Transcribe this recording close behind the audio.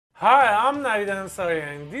Hi, I'm Navid Ansari,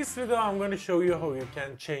 and in this video I'm going to show you how you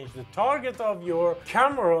can change the target of your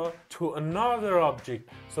camera to another object.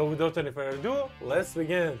 So without any further ado, let's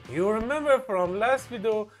begin. You remember from last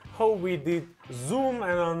video how we did zoom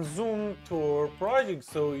and unzoom to our project,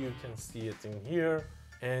 so you can see it in here,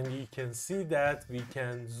 and you can see that we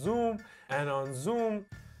can zoom and unzoom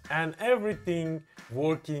and everything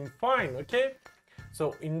working fine, okay?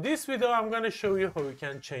 So in this video, I'm going to show you how you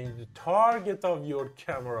can change the target of your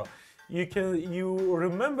camera. You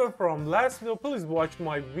remember from last video, please watch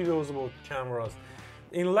my videos about cameras.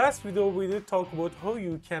 In last video, we did talk about how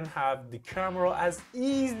you can have the camera as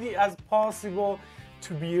easy as possible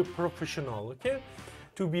to be a professional, okay?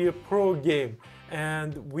 To be a pro game.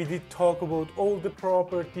 And we did talk about all the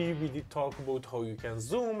property, we did talk about how you can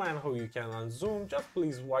zoom and how you can unzoom. Just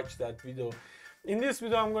please watch that video. In this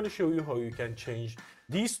video, I'm going to show you how you can change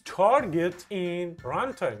this target in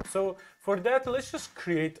runtime. So for that, let's just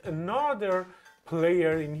create another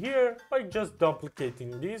player in here by just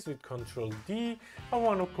duplicating this with Ctrl D. I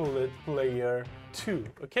want to call it player 2,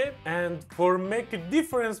 okay? And for make a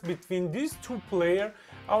difference between these two players,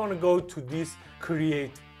 I want to go to this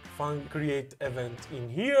create event in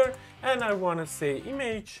here, and I want to say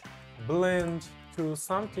image blend to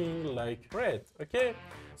something like red, okay?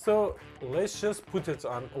 So let's just put it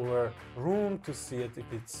on our room to see it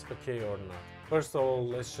if it's okay or not. First of all,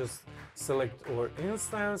 let's just select our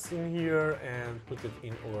instance in here and put it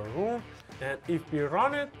in our room. And if we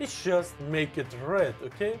run it, it's just make it red,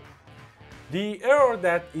 okay? The error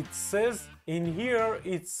that it says in here,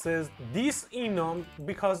 it says this enum,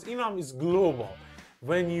 because enum is global.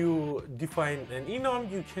 When you define an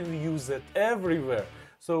enum, you can use it everywhere.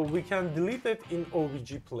 So we can delete it in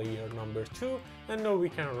OBJ player number 2, and now we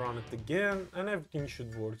can run it again and everything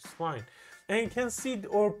should work fine. And you can see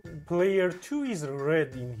our player 2 is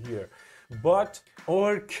red in here, but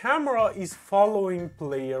our camera is following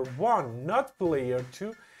player 1, not player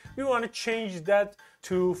 2. We want to change that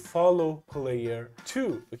to follow player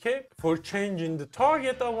 2, okay? For changing the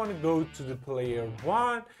target, I want to go to the player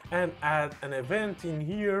 1 and add an event in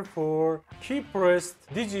here for key pressed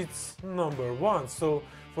digits number 1. So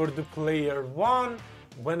for the player 1,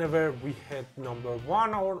 whenever we hit number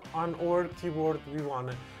 1 on our keyboard, we want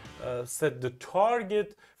to set the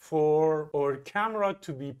target for our camera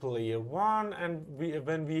to be player 1, and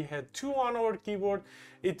when we hit 2 on our keyboard,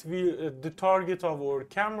 the target of our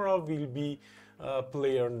camera will be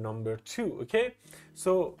player number 2, okay?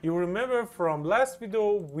 So you remember from last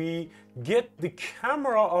video, we get the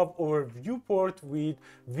camera of our viewport with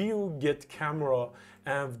view get camera,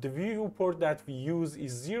 and the viewport that we use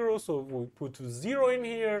is 0, so we put 0 in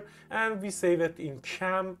here and we save it in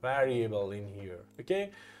cam variable in here, okay?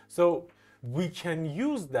 So we can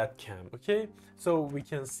use that cam, okay? So we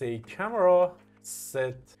can say camera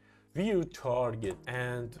set view target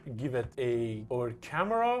and give it our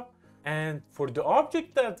camera, and for the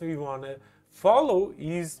object that we want to follow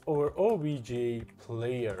is our OBJ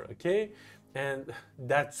player, okay? And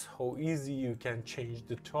that's how easy you can change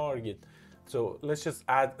the target. So let's just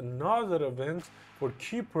add another event for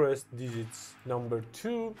key pressed digits number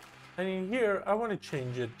 2, and in here I want to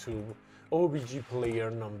change it to OBJ player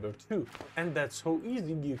number 2, and that's how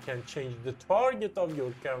easy you can change the target of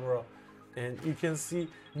your camera. And you can see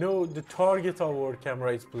now the target of our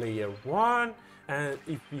camera is player 1, and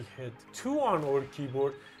if we hit 2 on our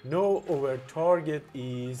keyboard, now our target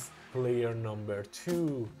is player number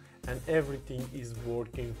 2, and everything is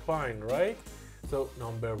working fine, right? So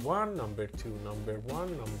number 1, number 2, number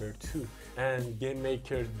 1, number 2, and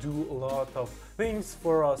GameMaker do a lot of things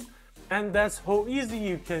for us, and that's how easy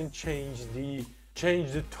you can change the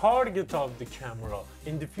target of the camera.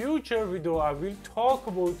 In the future video, I will talk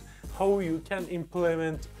about how you can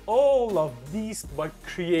implement all of these by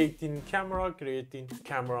creating camera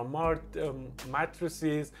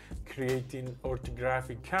matrices, creating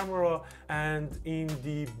orthographic camera, and in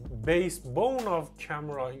the backbone of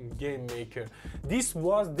camera in GameMaker. This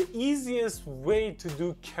was the easiest way to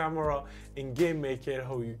do camera in GameMaker,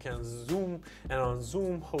 how you can zoom and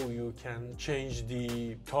unzoom, how you can change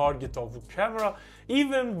the target of the camera.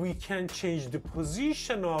 Even we can change the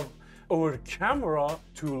position of our camera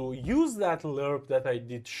to use that lerp that I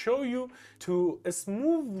did show you to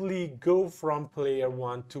smoothly go from player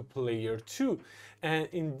 1 to player 2. And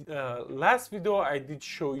in last video I did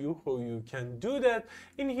show you how you can do that.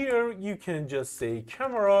 In here you can just say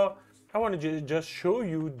camera. I want to just show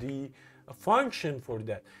you the function for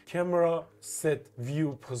that. Camera set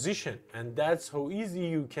view position, and that's how easy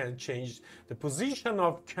you can change the position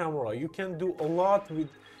of camera. You can do a lot with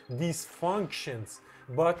these functions.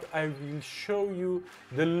 but I will show you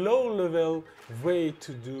the low level way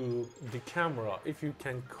to do the camera, if you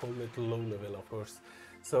can call it low level, of course.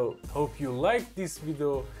 So hope you like this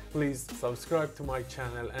video. Please subscribe to my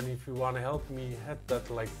channel, and if you want to help me, hit that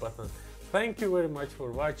like button. Thank you very much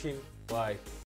for watching. Bye.